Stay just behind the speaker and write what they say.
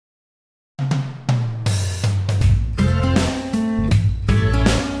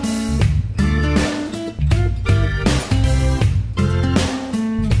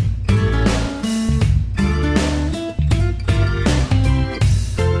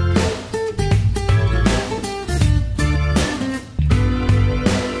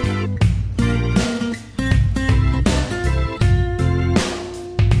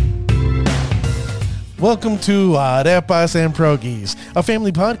Welcome to Arepas and Pierogies, a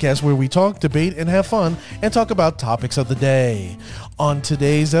family podcast where we talk, debate, and have fun and talk about topics of the day. On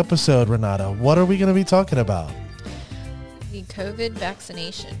today's episode, Renata, what are we going to be talking about? The COVID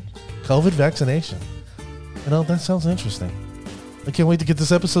vaccination. COVID vaccination. You know, that sounds interesting. I can't wait to get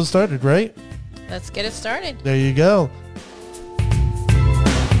this episode started, right? Let's get it started. There you go.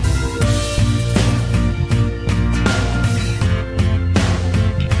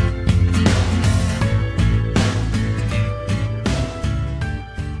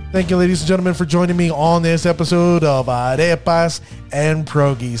 Thank you, ladies and gentlemen, for joining me on this episode of Arepas and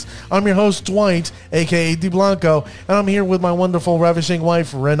Pierogies. I'm your host, Dwight, a.k.a. Di Blanco, and I'm here with my wonderful, ravishing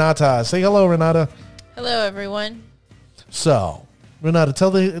wife, Renata. Say hello, Renata. Hello, everyone. So, Renata, tell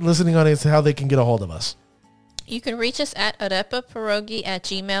the listening audience how they can get a hold of us. You can reach us at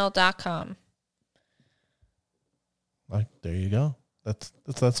arepapierogi@gmail.com. There you go. That's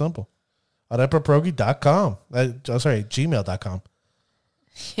that simple. arepapierogi.com. Gmail.com.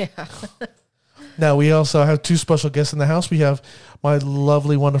 Yeah. Now, we also have two special guests in the house. We have my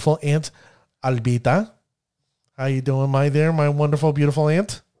lovely, wonderful aunt, Albita. How you doing, my wonderful, beautiful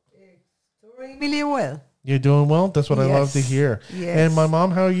aunt? Doing really well. You're doing well? That's what I love to hear. Yes. And my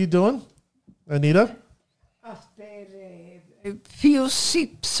mom, how are you doing? Anita? After a few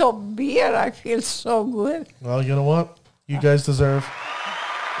sips of beer, I feel so good. Well, you know what? You guys deserve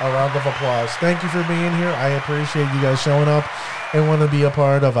a round of applause. Thank you for being here. I appreciate you guys showing up and want to be a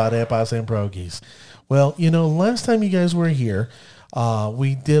part of Arepas and Pierogies. Well, you know, last time you guys were here,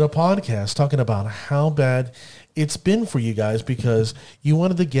 we did a podcast talking about how bad it's been for you guys because you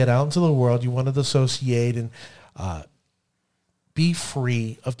wanted to get out into the world, you wanted to associate and be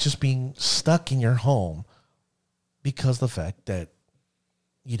free of just being stuck in your home because of the fact that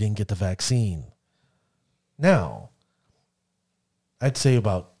you didn't get the vaccine. Now, I'd say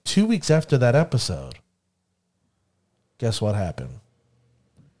about 2 weeks after that episode, guess what happened?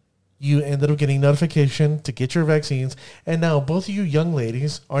 You ended up getting notification to get your vaccines, and now both of you young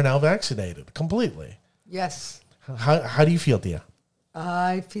ladies are now vaccinated completely. Yes. How do you feel, Tia?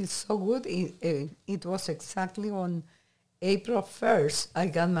 I feel so good. It was exactly on April 1st, I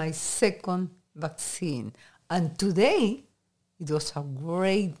got my second vaccine. And today, it was a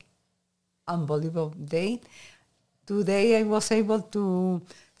great, unbelievable day. Today, I was able to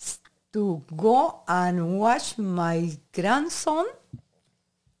go and watch my grandson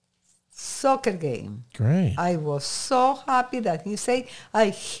soccer game. Great. I was so happy that he said, I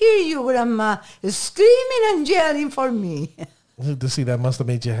hear you, Grandma, screaming and yelling for me. To see that must have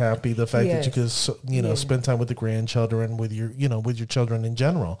made you happy. The fact that you could, spend time with the grandchildren, with your children in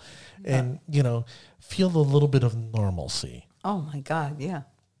general, and, feel a little bit of normalcy. Oh, my God, yeah.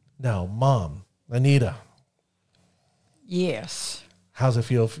 Now, Mom, Anita. Yes. How's it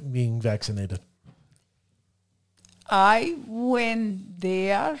feel being vaccinated? I went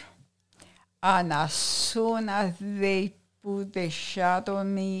there, and as soon as they put the shot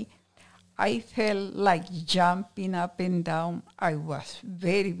on me, I felt like jumping up and down. I was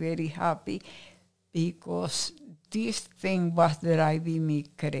very, very happy because this thing was driving me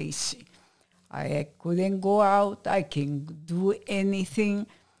crazy. I couldn't go out. I can't do anything.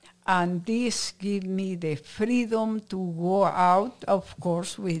 And this gave me the freedom to go out, of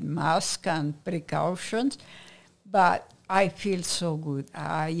course, with mask and precautions. But I feel so good.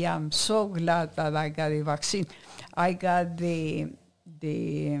 I am so glad that I got the vaccine. I got the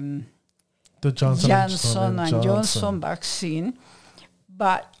Johnson and Johnson vaccine,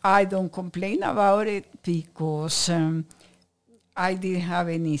 but I don't complain about it because I didn't have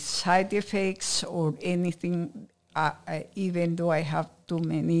any side effects or anything. Even though I have too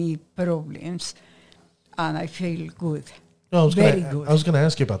many problems, and I feel good. Very good. I was going to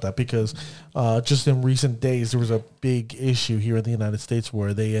ask you about that because just in recent days, there was a big issue here in the United States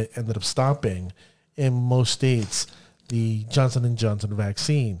where they ended up stopping in most states the Johnson & Johnson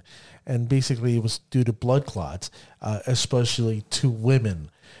vaccine. And basically it was due to blood clots, especially to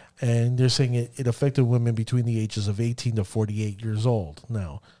women. And they're saying it affected women between the ages of 18 to 48 years old.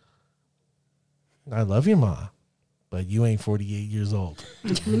 Now, I love you, Ma. But you ain't 48 years old.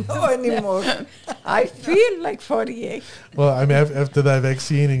 No anymore. I feel like 48. Well, I mean, after that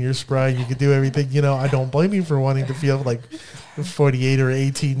vaccine and your spry, you can do everything. I don't blame you for wanting to feel like 48 or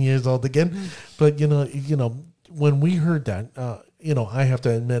 18 years old again. But, when we heard that, I have to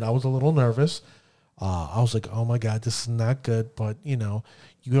admit, I was a little nervous. I was like, oh, my God, this is not good. But, you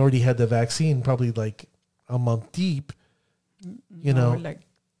already had the vaccine probably like a month deep, like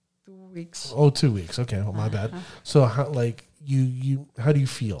 2 weeks. Oh, 2 weeks. Okay. Well, my bad. So how do you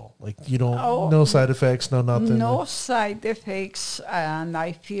feel? Like you don't, no side effects, no nothing? No side effects. And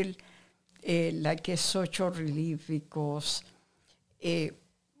I feel like such a relief because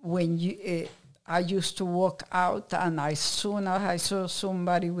when you, I used to walk out and as soon as I saw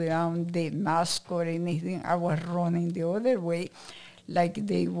somebody without the mask or anything, I was running the other way like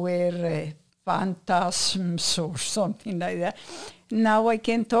they were phantasms or something like that. Now I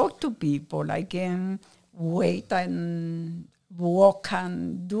can talk to people. I can wait and walk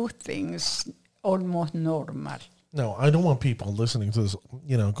and do things almost normal. No, I don't want people listening to this,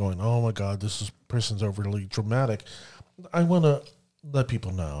 going, oh my God, person's overly dramatic. I want to let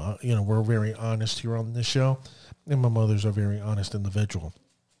people know, we're very honest here on this show, and my mother's a very honest individual.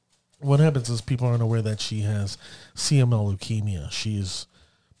 What happens is people aren't aware that she has CML leukemia. She's,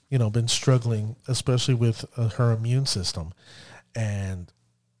 been struggling, especially with her immune system, and,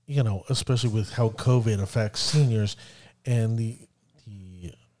 especially with how COVID affects seniors and the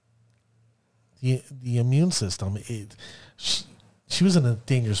immune system. She was in a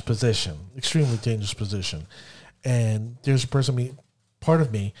dangerous position, extremely dangerous position. And there's part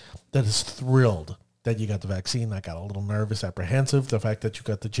of me that is thrilled that you got the vaccine. I got a little nervous, apprehensive, the fact that you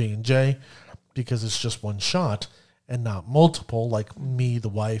got the J&J, because it's just one shot and not multiple, like me, the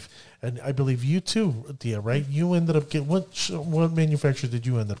wife, and I believe you too, Dia, right? You ended up getting, what manufacturer did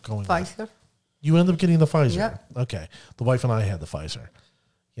you end up going with? Pfizer. You ended up getting the Pfizer? Yeah. Okay. The wife and I had the Pfizer.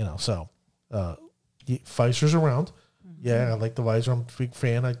 Pfizer's around. Yeah, I like the Pfizer. I'm a big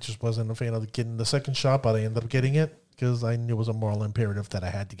fan. I just wasn't a fan of getting the second shot, but I ended up getting it because I knew it was a moral imperative that I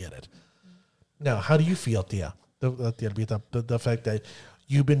had to get it. Now, how do you feel, Tia? The fact that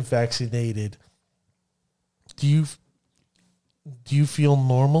you've been vaccinated, do you feel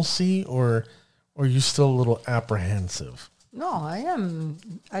normalcy, or are you still a little apprehensive? No,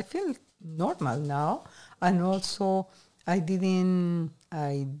 I feel normal now, and also I didn't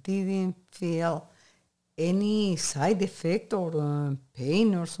feel any side effect or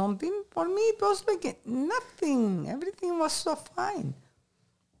pain or something. For me, it was like nothing. Everything was so fine.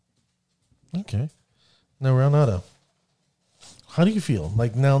 Okay. Now, Renata, how do you feel?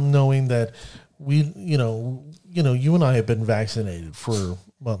 Like now knowing that we, you and I have been vaccinated for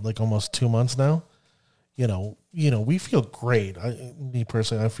almost 2 months now. We feel great. Me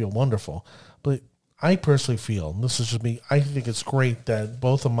personally, I feel wonderful. But I personally feel, and this is just me, I think it's great that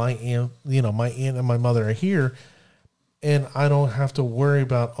both of my aunt and my mother are here, and I don't have to worry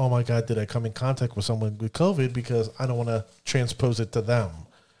about, oh my God, did I come in contact with someone with COVID, because I don't want to transpose it to them.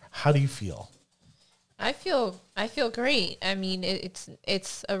 How do you feel? I feel great. I mean,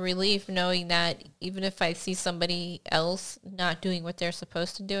 it's a relief knowing that even if I see somebody else not doing what they're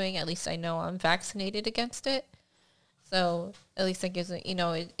supposed to doing, at least I know I'm vaccinated against it. So at least that gives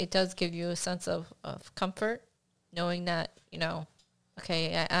it does give you a sense of comfort, knowing that,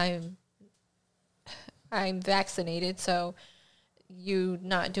 okay, I'm vaccinated, so you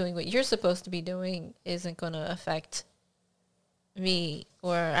not doing what you're supposed to be doing isn't going to affect me,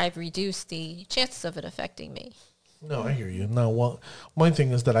 or I've reduced the chances of it affecting me. No, I hear you. No, my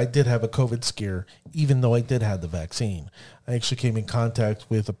thing is that I did have a COVID scare, even though I did have the vaccine. I actually came in contact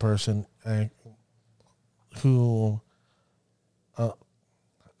with a person who,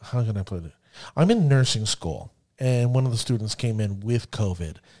 how can I put it? I'm in nursing school, and one of the students came in with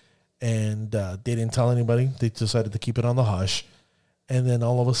COVID, and they didn't tell anybody. They decided to keep it on the hush, and then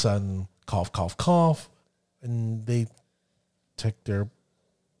all of a sudden, cough, cough, cough, and they took their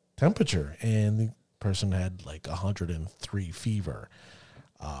temperature, and the person had 103 fever.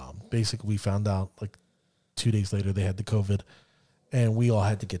 Basically, we found out 2 days later they had the COVID, and we all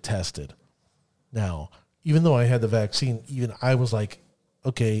had to get tested. Now, even though I had the vaccine, even I was like,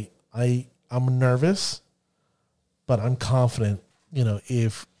 okay, I'm nervous, but I'm confident,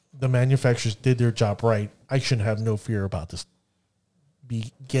 if the manufacturers did their job right, I should have no fear about this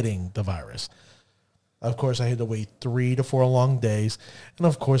getting the virus. Of course, I had to wait 3 to 4 long days, and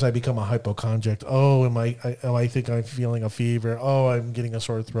of course, I become a hypochondriac. Oh, I think I'm feeling a fever. Oh, I'm getting a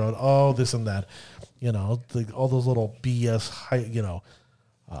sore throat. Oh, this and that. All those little BS,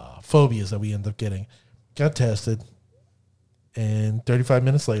 phobias that we end up getting. Got tested, and 35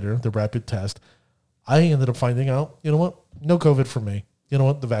 minutes later, the rapid test, I ended up finding out, you know what? No COVID for me. You know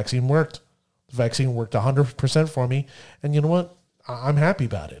what? The vaccine worked. The vaccine worked 100% for me, and you know what? I'm happy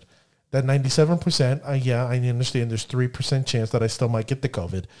about it. That 97%, I understand there's 3% chance that I still might get the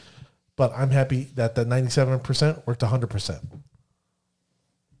COVID, but I'm happy that 97% worked 100%.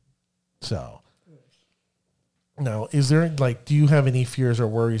 So, now, is there, do you have any fears or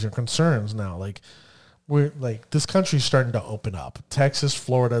worries or concerns now? This country's starting to open up. Texas,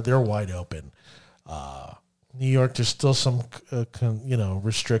 Florida, they're wide open. New York, there's still some,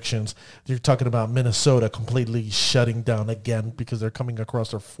 restrictions. You're talking about Minnesota completely shutting down again because they're coming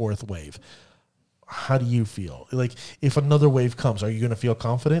across their fourth wave. How do you feel? Like, if another wave comes, are you going to feel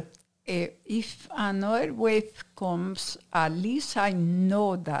confident? If another wave comes, at least I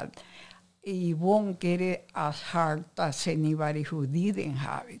know that it won't get it as hard as anybody who didn't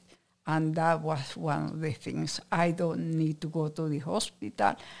have it. And that was one of the things. I don't need to go to the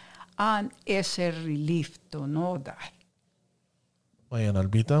hospital. And it's a relief to know that. And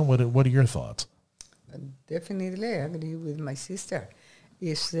Albita, what are your thoughts? Definitely, I agree with my sister.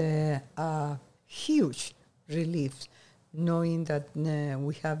 It's a huge relief knowing that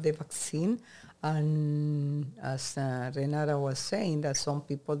we have the vaccine. And as Renata was saying, that some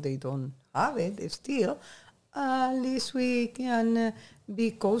people, they don't have it still. At least we can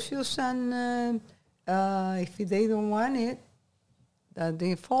be cautious, and if they don't want it, that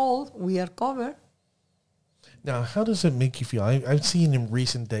they fall, we are covered. Now, how does it make you feel? I've seen in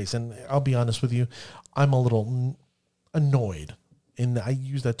recent days, and I'll be honest with you, I'm a little annoyed, and I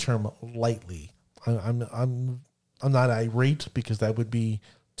use that term lightly. I'm not irate because that would be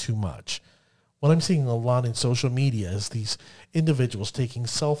too much. What I'm seeing a lot in social media is these individuals taking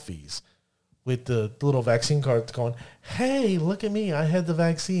selfies with the little vaccine cards going, hey, look at me, I had the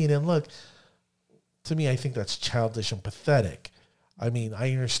vaccine, and look. To me, I think that's childish and pathetic. I mean,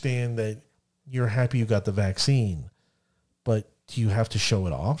 I understand that you're happy you got the vaccine, but do you have to show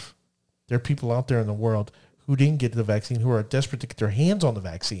it off? There are people out there in the world who didn't get the vaccine, who are desperate to get their hands on the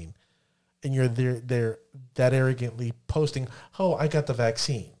vaccine, and you're there that arrogantly posting, oh, I got the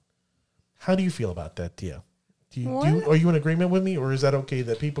vaccine. How do you feel about that, Tia? Are you in agreement with me, or is that okay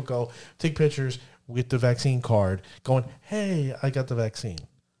that people go take pictures with the vaccine card going, hey, I got the vaccine?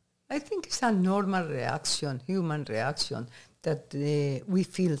 I think it's a normal reaction, human reaction, that we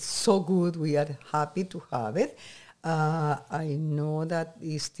feel so good, we are happy to have it. I know that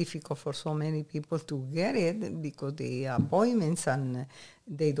it's difficult for so many people to get it because the appointments, and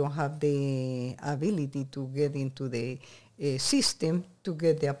they don't have the ability to get into the system to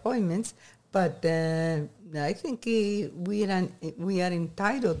get the appointments. But I think we are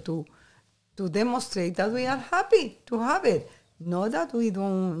entitled to demonstrate that we are happy to have it. Not that we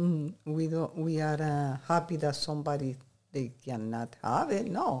are happy that somebody, they cannot have it,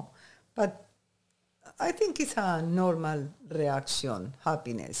 no. But I think it's a normal reaction,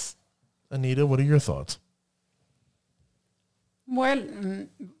 happiness. Anita, what are your thoughts? Well,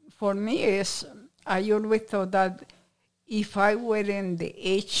 for me, I always thought that if I were in the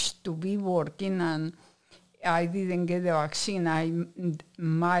age to be working and I didn't get the vaccine, I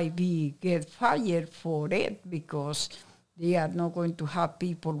might get fired for it because they are not going to have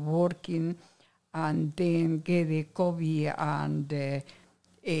people working and then get the COVID and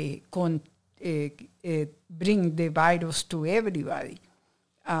bring the virus to everybody.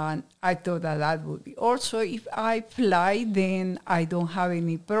 And I thought that would be. Also, if I fly, then I don't have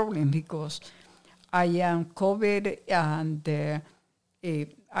any problem because I am covered, and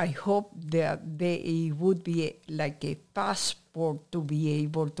I hope that it would be like a passport to be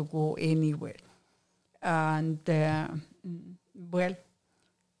able to go anywhere. And, well,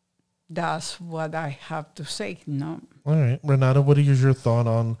 that's what I have to say, no? All right. Renata, what is your thought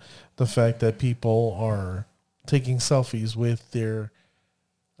on the fact that people are taking selfies with their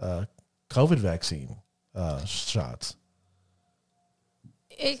COVID vaccine shots?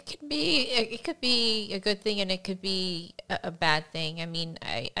 It could be a good thing, and it could be a bad thing. I mean,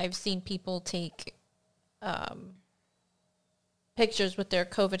 I've seen people take pictures with their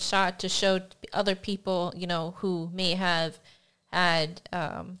COVID shot to show other people, who may have had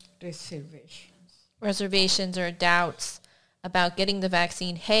reservations or doubts about getting the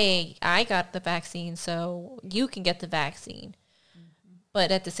vaccine. Hey, I got the vaccine, so you can get the vaccine. Mm-hmm.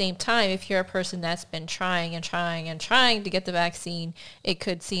 But at the same time, if you're a person that's been trying to get the vaccine, it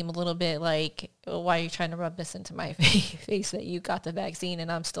could seem a little bit like, why are you trying to rub this into my face that you got the vaccine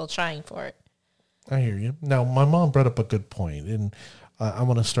and I'm still trying for it? I hear you. Now, my mom brought up a good point, and I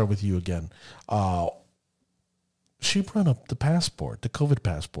want to start with you again. She brought up the passport, the COVID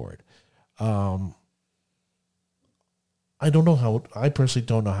passport. I personally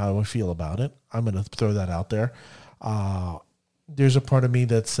don't know how I feel about it. I'm going to throw that out there. There's a part of me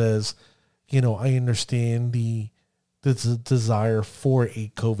that says, I understand the desire for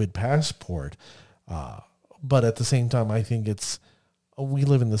a COVID passport. But at the same time, I think we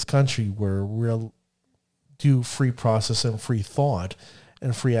live in this country where we'll do free process and free thought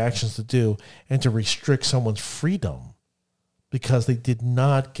and free actions to do, and to restrict someone's freedom because they did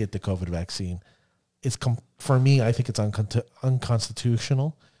not get the COVID vaccine. For me, I think it's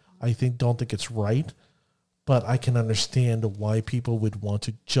unconstitutional. Don't think it's right but I can understand why people would want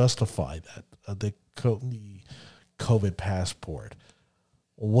to justify that, the COVID passport.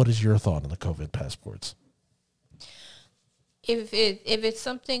 What is your thought on the COVID passports? If it's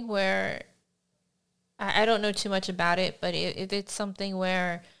something where I don't know too much about it, but if it's something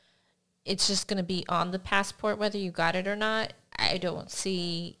where it's just going to be on the passport whether you got it or not, I don't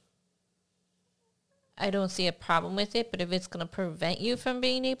see a problem with it. But if it's going to prevent you from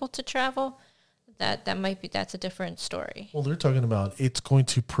being able to travel, that's a different story. Well, they're talking about it's going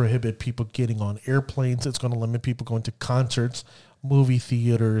to prohibit people getting on airplanes. It's going to limit people going to concerts, movie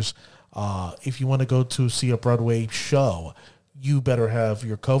theaters. If you want to go to see a Broadway show, you better have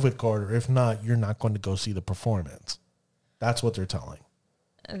your COVID card, or if not, you're not going to go see the performance. That's what they're telling.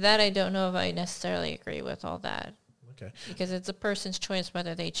 That I don't know if I necessarily agree with all that. Okay. Because it's a person's choice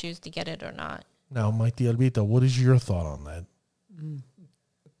whether they choose to get it or not. Now, Mighty Albita, what is your thought on that?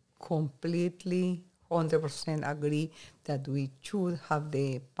 Completely 100% agree that we should have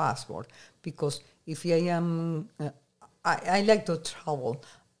the passport, because if I am, I like to travel,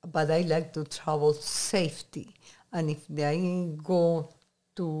 but I like to travel safety. And if I go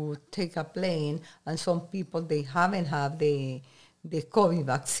to take a plane and some people, they haven't had the COVID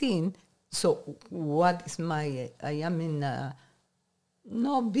vaccine, so what is I am in a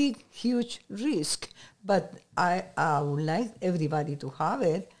no big, huge risk, but I would like everybody to have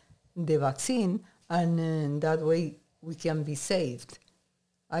it, the vaccine, and that way we can be saved.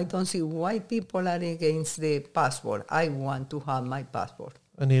 I don't see why people are against the passport. I want to have my passport.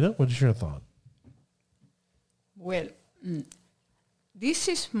 Anita, what is your thought? Well, this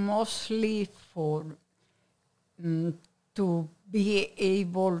is mostly for to be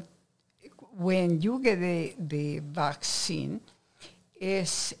able, when you get the vaccine,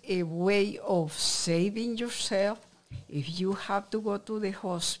 is a way of saving yourself. If you have to go to the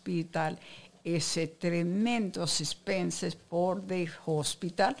hospital, it's a tremendous expense for the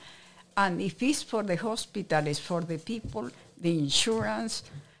hospital. And if it's for the hospital, it's for the people, the insurance.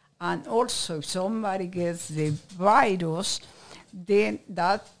 And also, if somebody gets the virus, then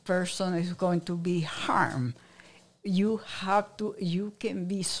that person is going to be harmed. You can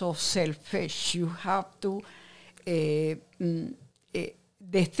be so selfish. You have to,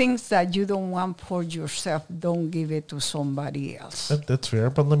 the things that you don't want for yourself, don't give it to somebody else. That's fair,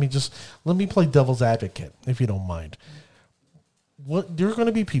 but let me play devil's advocate, if you don't mind. There are going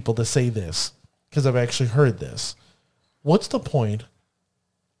to be people that say this, because I've actually heard this. What's the point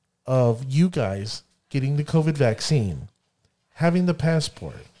of you guys getting the COVID vaccine, having the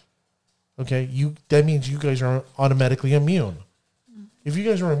passport? Okay, that means you guys are automatically immune. If you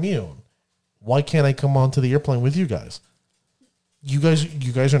guys are immune, why can't I come onto the airplane with you guys? You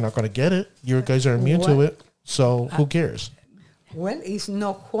guys are not going to get it. You guys are immune to it, so who cares? Well, it's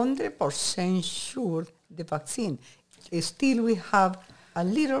not 100% sure the vaccine. Still, we have a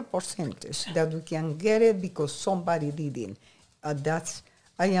little percentage that we can get it because somebody didn't.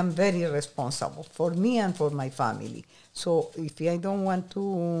 I am very responsible for me and for my family. So if I don't want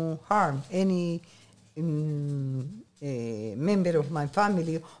to harm any member of my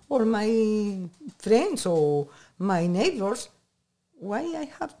family or my friends or my neighbors, why I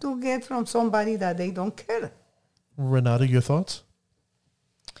have to get from somebody that they don't care? Renata, your thoughts?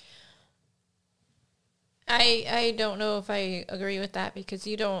 I don't know if I agree with that, because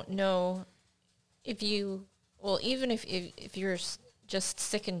you don't know even if you're just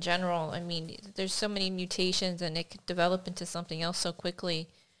sick in general. I mean, there's so many mutations and it could develop into something else so quickly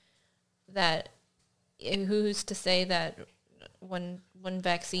that who's to say that one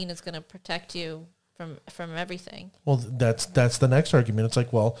vaccine is going to protect you from everything. Well, that's the next argument. It's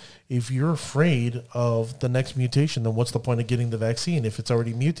like, well, if you're afraid of the next mutation, then what's the point of getting the vaccine? If it's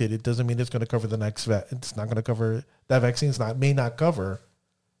already mutated, it doesn't mean it's going to cover the next it's not going to cover that vaccine. May not cover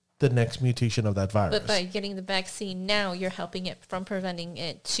the next mutation of that virus. But by getting the vaccine now, you're helping it from preventing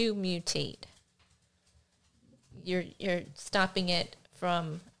it to mutate. You're stopping it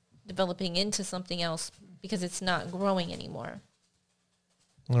from developing into something else because it's not growing anymore.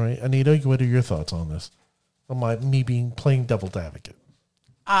 All right, Anita, what are your thoughts on this? On me playing devil's advocate.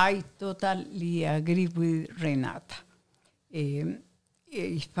 I totally agree with Renata.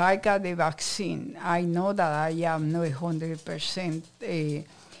 If I got the vaccine, I know that I am not 100%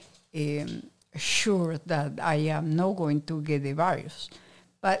 sure that I am not going to get the virus.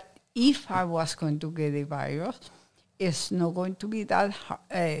 But if I was going to get the virus, it's not going to be that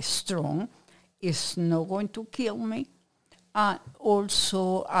strong. It's not going to kill me. And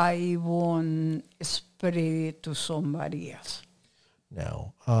also, I won't spread it to somebody else.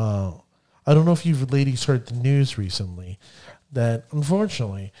 Now, I don't know if you ladies heard the news recently that,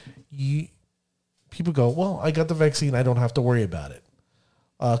 unfortunately, people go, well, I got the vaccine. I don't have to worry about it.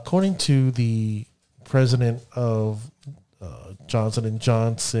 According to the president of Johnson &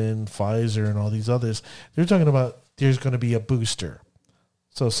 Johnson, Pfizer, and all these others, they're talking about there's going to be a booster.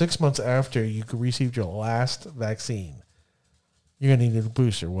 So 6 months after you received your last vaccine, you're going to need a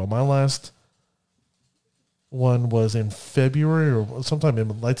booster. Well, my last one was in February or sometime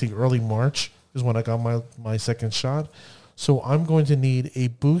in, I think, early March is when I got my second shot. So I'm going to need a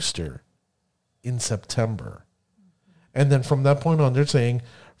booster in September. And then from that point on, they're saying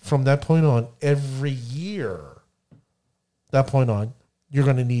from that point on, every year, that point on, you're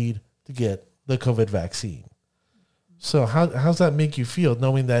going to need to get the COVID vaccine. So how's that make you feel,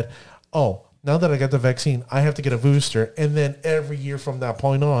 knowing that, oh, now that I got the vaccine, I have to get a booster, and then every year from that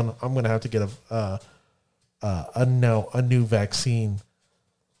point on, I'm going to have to get a new vaccine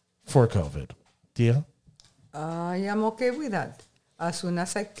for COVID. Dia? I am okay with that. As soon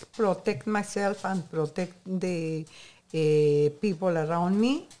as I protect myself and protect the people around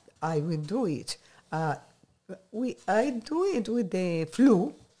me, I will do it. I do it with the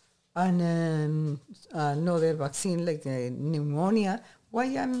flu and another vaccine like pneumonia. Why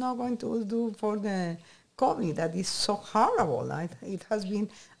I'm not going to do for the COVID? That is so horrible. It has been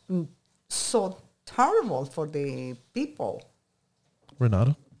so terrible for the people.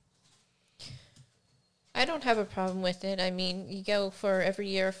 Renata? I don't have a problem with it. I mean, you go for every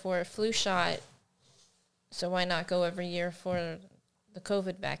year for a flu shot, so why not go every year for the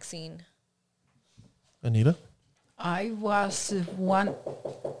COVID vaccine? Anita? I was one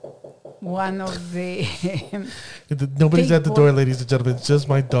of the Nobody's at the people- door, ladies and gentlemen. It's just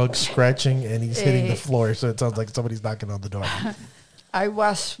my dog scratching, and he's hitting the floor, so it sounds like somebody's knocking on the door. I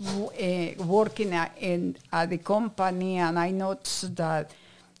was working at the company, and I noticed that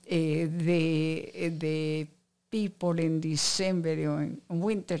the people in December in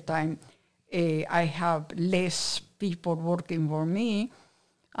wintertime, I have less people working for me.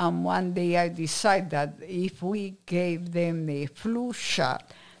 And one day I decided that if we gave them the flu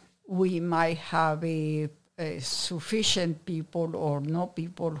shot, we might have a sufficient people or no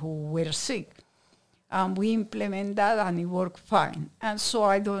people who were sick. And we implement that, and it worked fine. And so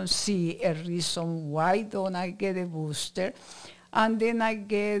I don't see a reason why don't I get a booster. And then I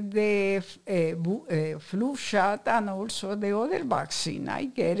get the flu shot and also the other vaccine. I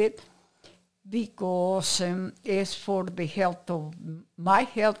get it because it's for the health of my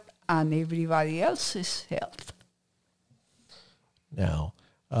health and everybody else's health. Now,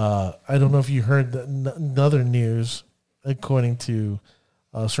 I don't know if you heard another news, according to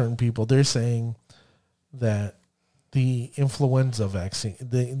certain people. They're saying that the influenza vaccine,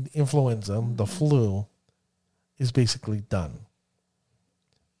 the flu, is basically done.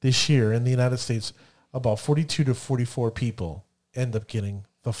 This year in the United States, about 42 to 44 people end up getting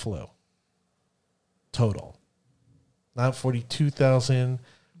the flu. Total. Not 42,000,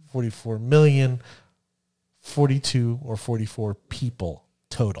 44 million, 42 or 44 people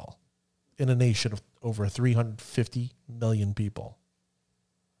total in a nation of over 350 million people.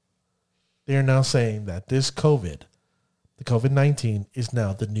 They are now saying that this COVID, the COVID-19, is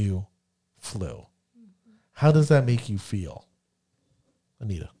now the new flu. How does that make you feel,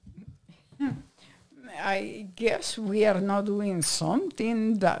 Anita? I guess we are not doing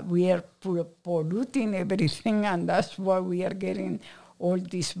something, that we are polluting everything, and that's why we are getting all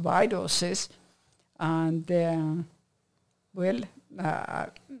these viruses. And,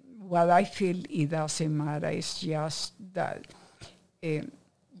 what I feel, it doesn't matter. It's just that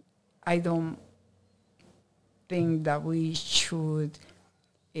I don't think that we should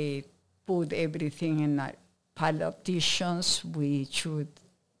put everything in politicians. We should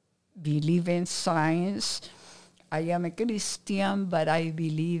believe in science. I am a Christian, but I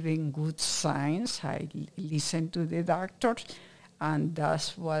believe in good science. I listen to the doctors, and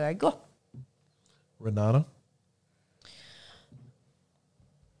that's what I go. Renata?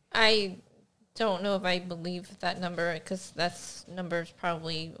 I don't know if I believe that number, because that's numbers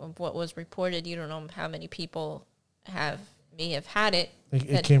probably of what was reported. You don't know how many people may have had it.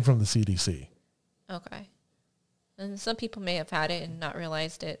 It came from the CDC. Okay. And some people may have had it and not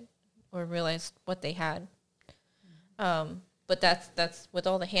realized it or realized what they had. But that's with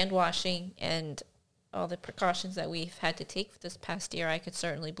all the hand washing and all the precautions that we've had to take this past year, I could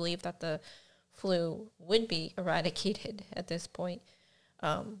certainly believe that the flu would be eradicated at this point.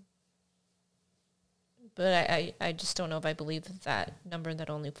 But I just don't know if I believe that number, that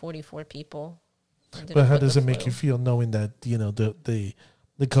only 44 people. But how does it make you feel knowing that, you know, the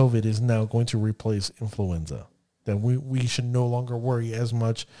COVID is now going to replace influenza? That we should no longer worry as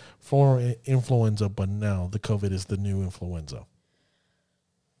much for influenza, but now the COVID is the new influenza.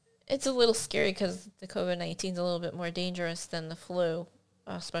 It's a little scary because the COVID-19 is a little bit more dangerous than the flu,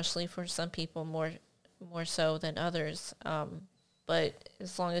 especially for some people more so than others. But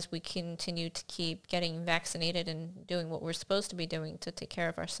as long as we continue to keep getting vaccinated and doing what we're supposed to be doing to take care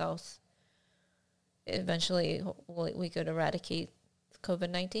of ourselves, eventually we could eradicate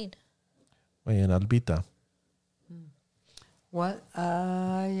COVID-19. Oye, Albita. Well,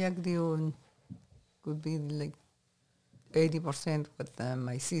 I agree on could be like 80% what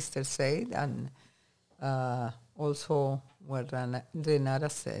my sister said, and also what Renata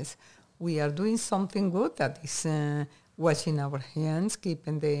says. We are doing something good, that is washing our hands,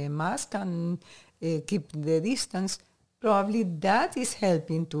 keeping the mask, and keep the distance. Probably that is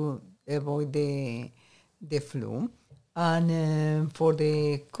helping to avoid the flu. And for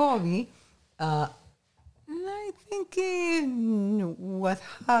the COVID, I think what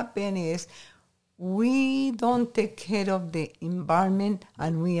happened is we don't take care of the environment,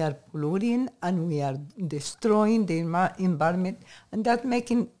 and we are polluting, and we are destroying the environment, and that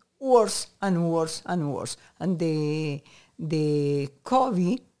making worse and worse and worse. And the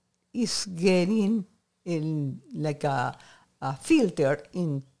COVID is getting like a filter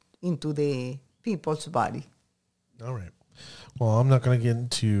into the people's body. All right. Well, I'm not going to get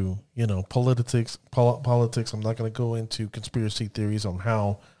into, politics. I'm not going to go into conspiracy theories on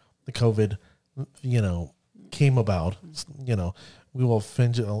how the COVID, came about. We will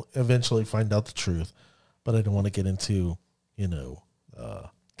eventually find out the truth, but I don't want to get into,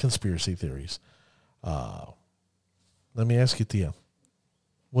 conspiracy theories. Let me ask you, Tia,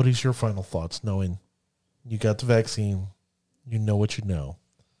 what is your final thoughts knowing you got the vaccine, you know what you know?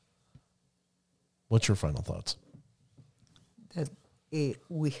 What's your final thoughts? That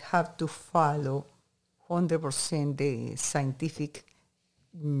we have to follow 100% the scientific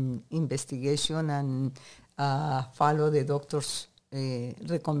investigation, and follow the doctor's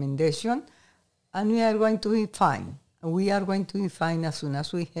recommendation, and we are going to be fine. We are going to be fine as soon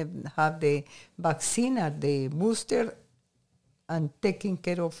as we have the vaccine or the booster, and taking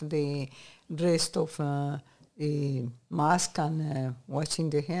care of the rest of mask and washing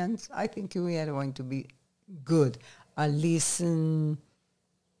the hands. I think we are going to be good. At least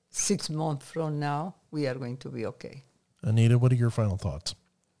 6 months from now, we are going to be okay. Anita, what are your final thoughts?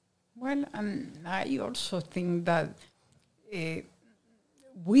 Well, I also think that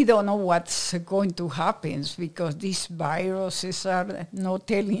we don't know what's going to happen, because these viruses are not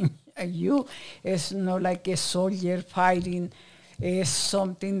telling you. It's not like a soldier fighting. It's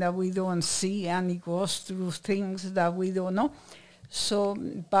something that we don't see, and it goes through things that we don't know. So,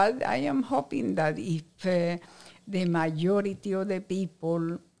 but I am hoping that if the majority of the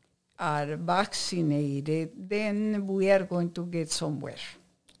people are vaccinated, then we are going to get somewhere.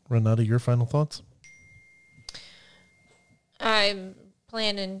 Renata, your final thoughts? I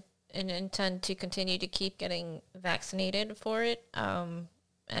plan and intend to continue to keep getting vaccinated for it.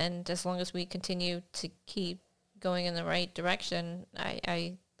 And as long as we continue to keep going in the right direction,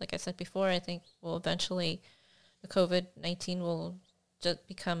 I like I said before, I think we'll eventually, the COVID-19 will just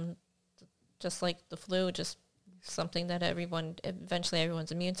become just like the flu, just something that eventually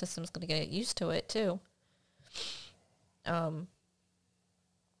everyone's immune system is going to get used to it too.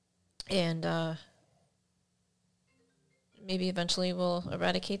 And maybe eventually we'll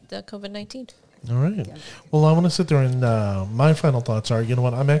eradicate the COVID-19. All right. Well, I want to sit there and my final thoughts are, you know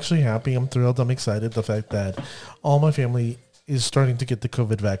what, I'm actually happy. I'm thrilled. I'm excited. The fact that all my family is starting to get the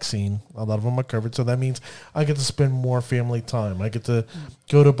COVID vaccine. A lot of them are covered. So that means I get to spend more family time. I get to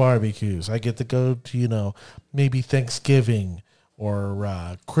go to barbecues. I get to go to, maybe Thanksgiving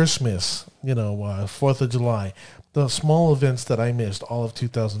or Christmas, 4th of July. The small events that I missed all of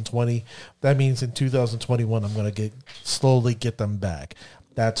 2020, that means in 2021, I'm going to slowly get them back.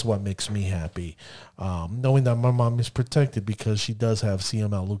 That's what makes me happy. Knowing that my mom is protected because she does have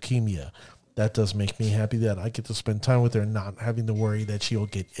CML leukemia. That does make me happy that I get to spend time with her, not having to worry that she'll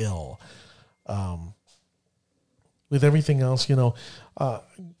get ill. With everything else, I'm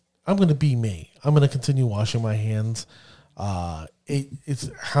going to be me. I'm going to continue washing my hands. It's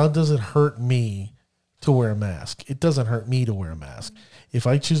how does it hurt me to wear a mask? It doesn't hurt me to wear a mask. If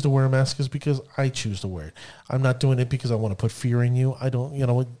I choose to wear a mask, it's because I choose to wear it. I'm not doing it because I want to put fear in you. I don't,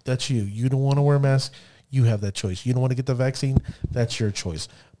 that's you. You don't want to wear a mask. You have that choice. You don't want to get the vaccine. That's your choice.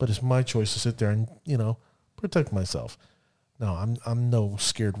 But it's my choice to sit there and, protect myself. No, I'm no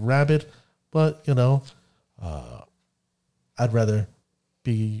scared rabbit, but, I'd rather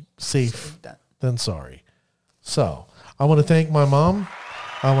be safe than sorry. So I want to thank my mom.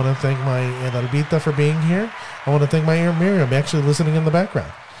 I want to thank my Aunt Albita for being here. I want to thank my Aunt Miriam, actually listening in the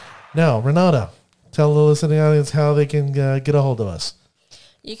background. Now, Renata, tell the listening audience how they can get a hold of us.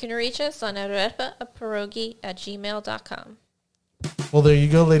 You can reach us on arepapirogi@gmail.com. Well, there you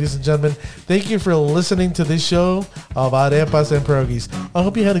go, ladies and gentlemen. Thank you for listening to this show of Arepas and Pierogies. I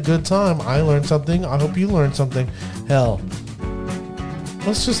hope you had a good time. I learned something. I hope you learned something. Hell,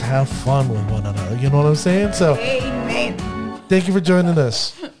 let's just have fun with one another. You know what I'm saying? So, Amen. thank you for joining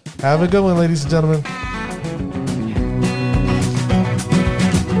us. Have a good one, ladies and gentlemen.